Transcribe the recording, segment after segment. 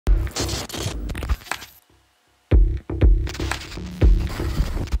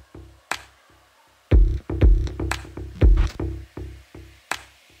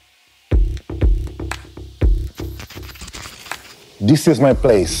This is my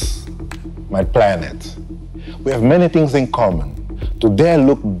place, my planet. We have many things in common. Today I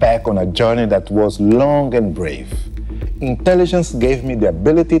look back on a journey that was long and brave. Intelligence gave me the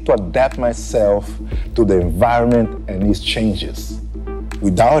ability to adapt myself to the environment and its changes.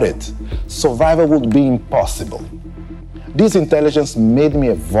 Without it, survival would be impossible. This intelligence made me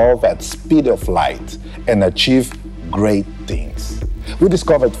evolve at the speed of light and achieve great things. We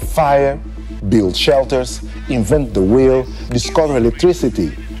discovered fire, built shelters, invented the wheel, discovered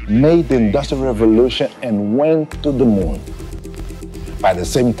electricity, made the Industrial Revolution, and went to the moon. By the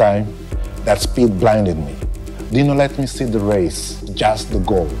same time, that speed blinded me. Didn't let me see the race, just the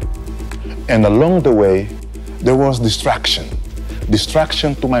goal. And along the way, there was distraction.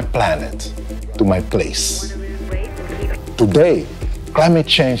 Distraction to my planet, to my place. Today, climate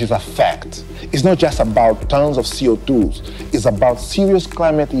change is a fact. It's not just about tons of CO2s. It's about serious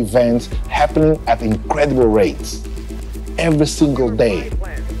climate events happening at incredible rates. Every single day,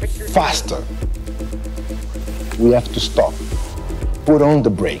 faster. We have to stop, put on the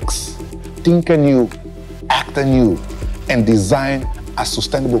brakes, think anew, act anew, and design a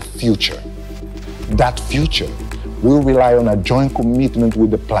sustainable future. That future will rely on a joint commitment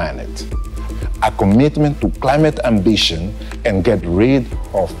with the planet, a commitment to climate ambition and get rid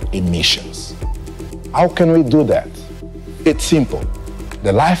of emissions. How can we do that? It's simple.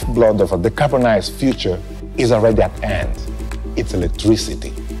 The lifeblood of a decarbonized future is already at hand. It's electricity.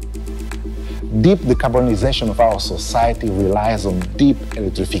 Deep decarbonization of our society relies on deep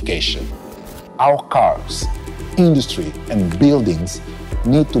electrification. Our cars, industry, and buildings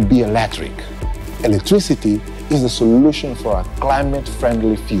need to be electric. Electricity is the solution for a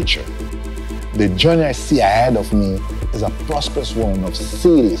climate-friendly future. The journey I see ahead of me is a prosperous one of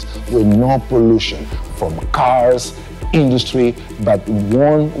cities with no pollution from cars, industry, but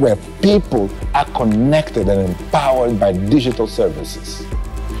one where people are connected and empowered by digital services.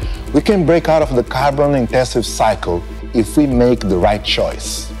 We can break out of the carbon-intensive cycle if we make the right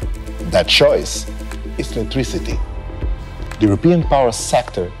choice. That choice is electricity. The European power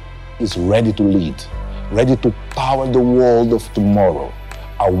sector is ready to lead, ready to power the world of tomorrow,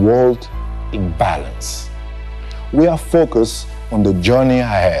 a world in balance. We are focused on the journey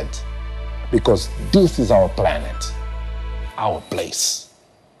ahead because this is our planet, our place.